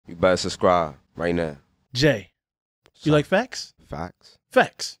better subscribe right now. Jay, you like facts? Facts.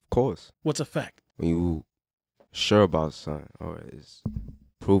 Facts. Of course. What's a fact? When you sure about something or it's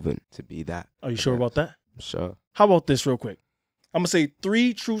proven to be that. Are you sure about that? I'm sure. How about this real quick? I'm going to say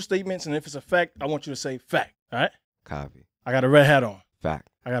 3 true statements, and if it's a fact, I want you to say fact. All right? Copy. I got a red hat on. Fact.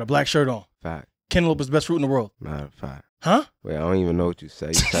 I got a black shirt on. Fact. Cantaloupe is the best fruit in the world. Matter of fact. Huh? Wait, I don't even know what you say.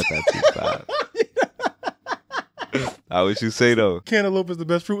 You said that too fast. How would you say though? Cantaloupe is the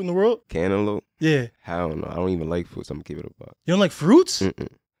best fruit in the world? Cantaloupe? Yeah. Hell no. I don't even like fruits. I'm gonna keep it a buck. You don't like fruits? I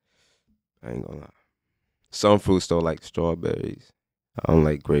ain't gonna lie. Some fruits though, like strawberries. I don't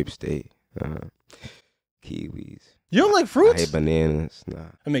like grapes. Kiwis. You don't like fruits? I hate bananas. Nah.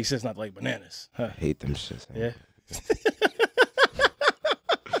 It makes sense not to like bananas. Huh? I hate them shits. Yeah.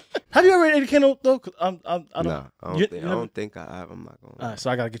 Have you ever ate a cantaloupe though? I don't think I have. I'm not gonna. All right, so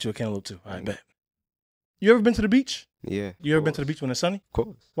I gotta get you a cantaloupe too. All right, bet. You ever been to the beach? Yeah. You ever been to the beach when it's sunny? Of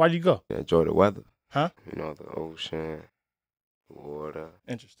course. Why do you go? Enjoy the weather. Huh? You know, the ocean, water.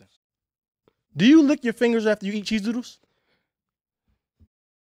 Interesting. Do you lick your fingers after you eat cheese doodles?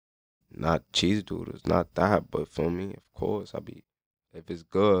 Not cheese doodles, not that, but for me, of course, if it's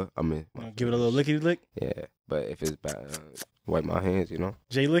good, I mean. Give it a little lickety lick? Yeah, but if it's bad, wipe my hands, you know?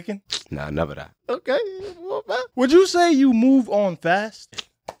 JayKlickin? Nah, never that. Okay. Would you say you move on fast?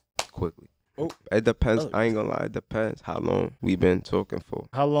 Quickly. Oh. It depends. I ain't gonna lie, it depends how long we been talking for.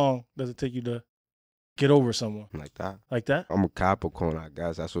 How long does it take you to get over someone? Like that. Like that? I'm a Capricorn, I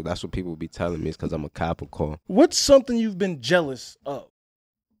guess. That's what people be telling me, is because I'm a Capricorn. What's something you've been jealous of?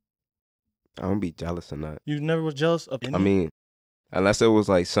 I don't be jealous of that. You never was jealous of anything? I mean, unless it was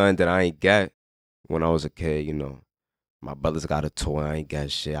like something that I ain't get when I was a kid, you know. My brother's got a toy, I ain't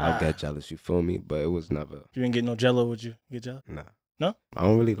got shit. I'll get jealous, you feel me? But it was never. If you didn't get no jello, would you get jealous? Nah. No? I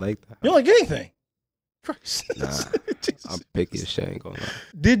don't really like that. You don't like anything? Nah. I'm picky as shit, ain't gonna lie.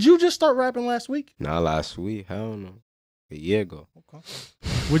 Did you just start rapping last week? Nah, last week. Hell no. A year ago. Okay.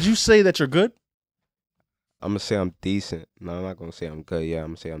 Would you say that you're good? I'm gonna say I'm decent. No, I'm not gonna say I'm good. Yeah, I'm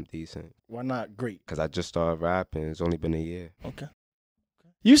gonna say I'm decent. Why not great? Because I just started rapping. It's only been a year. Okay.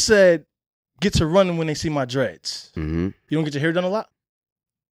 You said get to running when they see my dreads. Mm-hmm. You don't get your hair done a lot?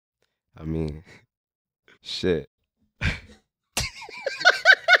 I mean, shit.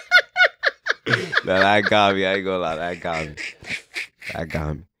 Nah, that got me. I ain't gonna lie. That got me. That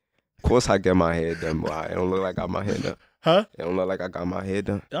got me. Of course I get my hair done, but it don't look like I got my hair done. Huh? It don't look like I got my hair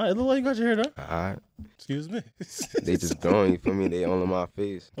done. It look like you got your hair done. All right. Excuse me. They just throwing, you feel me? They all in my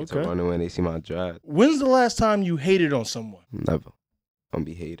face. It's Okay. running when they see my dread. When's the last time you hated on someone? Never. I don't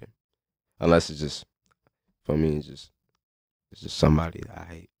be hating. Unless it's just, for me, it's just somebody that I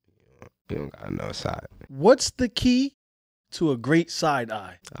hate. You don't got no side. What's the key to a great side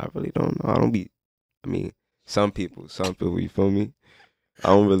eye? I really don't know. I mean, some people, you feel me? I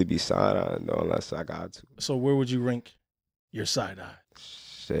don't really be side-eyeing though unless I got to. So where would you rank your side eye?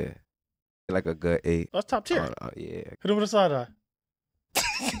 Shit. Like a good 8. That's top tier. Yeah. Hit him with a side eye.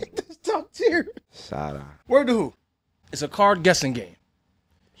 That's top tier. Side eye. Word to who? It's a card guessing game.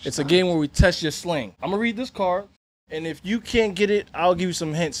 It's a game where we test your slang. I'm going to read this card, and if you can't get it, I'll give you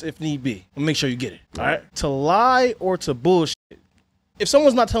some hints if need be. I'll make sure you get it. All right? To lie or to bullshit. If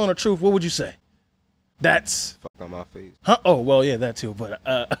someone's not telling the truth, what would you say? That's fuck on my face. Huh? Oh, well, yeah, that too. But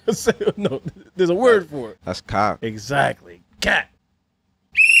no, there's a word for it. That's cop. Exactly. Cat.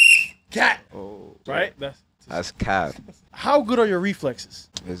 Cat. Oh. Right? That's cap. How good are your reflexes?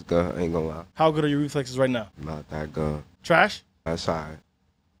 It's good. I ain't gonna lie. How good are your reflexes right now? Not that good. Trash? That's all right.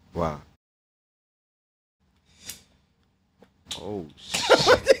 Wow. Oh,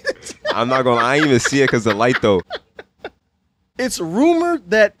 shit. I'm not gonna lie. I ain't even see it because the light, though. It's rumored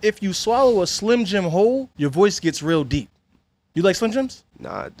that if you swallow a Slim Jim whole, your voice gets real deep. You like Slim Jims?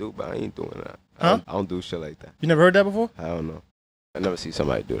 Nah, I do, but I ain't doing that. Huh? I don't do shit like that. You never heard that before? I don't know. I never see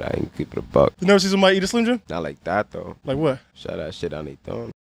somebody do that. I ain't keep it a buck. You never see somebody eat a Slim Jim? Not like that, though. Like what? Shut that shit down they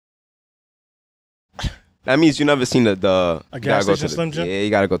throwing. That means you never seen a gas station Slim Jim? Yeah, you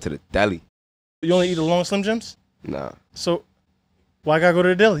gotta go to the deli. You only eat the long Slim Jims? Nah. So, why I gotta go to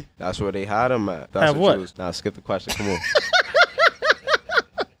the deli? That's where they had them at. That's Have what? Nah, skip the question. Come on.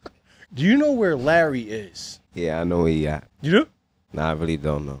 Do you know where Larry is? Yeah, I know where he at. You do? Nah, I really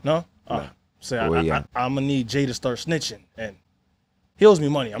don't know. No? Nah. Say, I'm going to need Jay to start snitching. And he owes me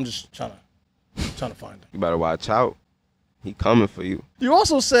money. I'm just trying to find him. You better watch out. He coming for you. You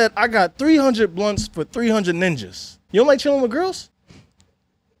also said, I got 300 blunts for 300 ninjas. You don't like chilling with girls?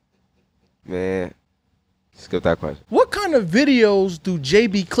 Man, skip that question. What kind of videos do Jay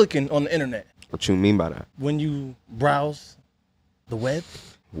be clicking on the internet? What you mean by that? When you browse the web?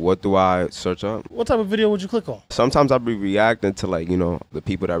 What do I search up? What type of video would you click on? Sometimes I'll be reacting to, like, you know, the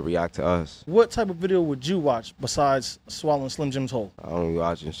people that react to us. What type of video would you watch besides swallowing Slim Jim's whole? I don't be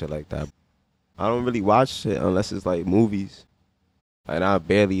watching shit like that. I don't really watch shit unless it's like movies. And I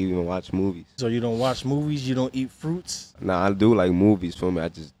barely even watch movies. So you don't watch movies, you don't eat fruits? Nah, I do like movies for me. I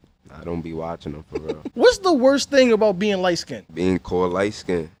don't be watching them for real. What's the worst thing about being light-skinned? Being called light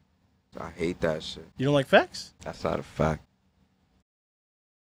skin. I hate that shit. You don't like facts? That's not a fact.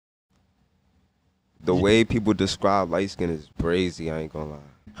 The way people describe light skin is crazy, I ain't gonna lie.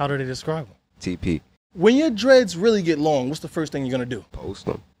 How do they describe them? TP. When your dreads really get long, what's the first thing you're gonna do? Post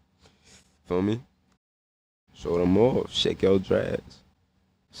them. Feel me? Show them off. Shake your dreads.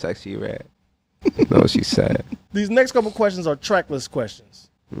 Sexy red. No, she said. These next couple questions are track list questions.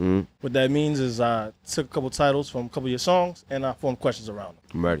 Mm-hmm. What that means is I took a couple titles from a couple of your songs and I formed questions around them.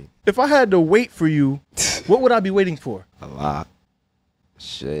 I'm ready. If I had to wait for you, what would I be waiting for? A lot.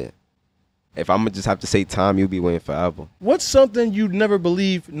 Shit. If I'm gonna just have to say time, you'll be waiting forever. What's something you'd never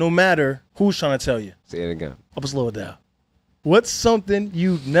believe no matter who's trying to tell you? Say it again. I'll slow it down. What's something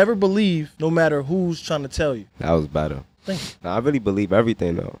you'd never believe no matter who's trying to tell you? That was better. Thank you. Nah, I really believe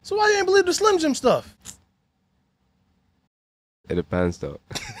everything though. So why you ain't believe the Slim Jim stuff? It depends though.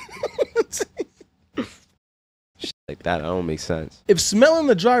 Shit like that, don't make sense. If smelling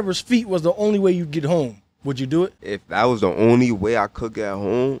the driver's feet was the only way you'd get home, would you do it? If that was the only way I could get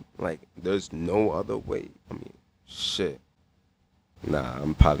home, like, there's no other way. I mean, shit. Nah,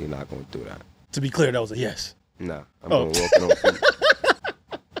 I'm probably not gonna do that. To be clear, that was a yes. Nah, I'm gonna walk it on feet.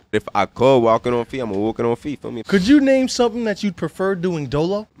 If I could walk it on feet, I'm gonna walk it on feet, feel me? Could you name something that you'd prefer doing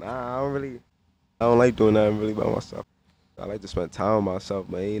dolo? Nah, I don't like doing nothing really by myself. I like to spend time with myself,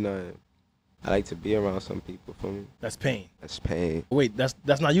 but ain't nothing. I like to be around some people, feel me? That's pain. That's pain. Wait, that's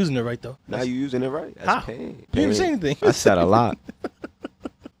not using it right though. Now you using it right. That's How? pain. You didn't even say anything. I said a lot.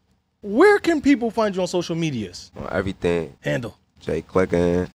 Where can people find you on social medias? On everything. Handle.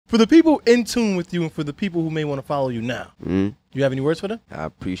 JayKlickin. For the people in tune with you and for the people who may want to follow you now, you have any words for them? I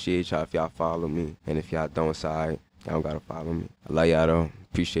appreciate y'all if y'all follow me. And if y'all don't, it's all right. Y'all don't gotta follow me. I love y'all though.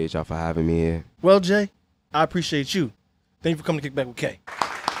 Appreciate y'all for having me here. Well, Jay, I appreciate you. Thank you for coming to Kick Back with K.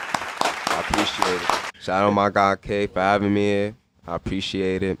 I appreciate it. Shout out my guy K for having me here. I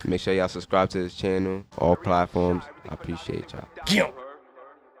appreciate it. Make sure y'all subscribe to this channel. All platforms. I appreciate y'all. Get 'em.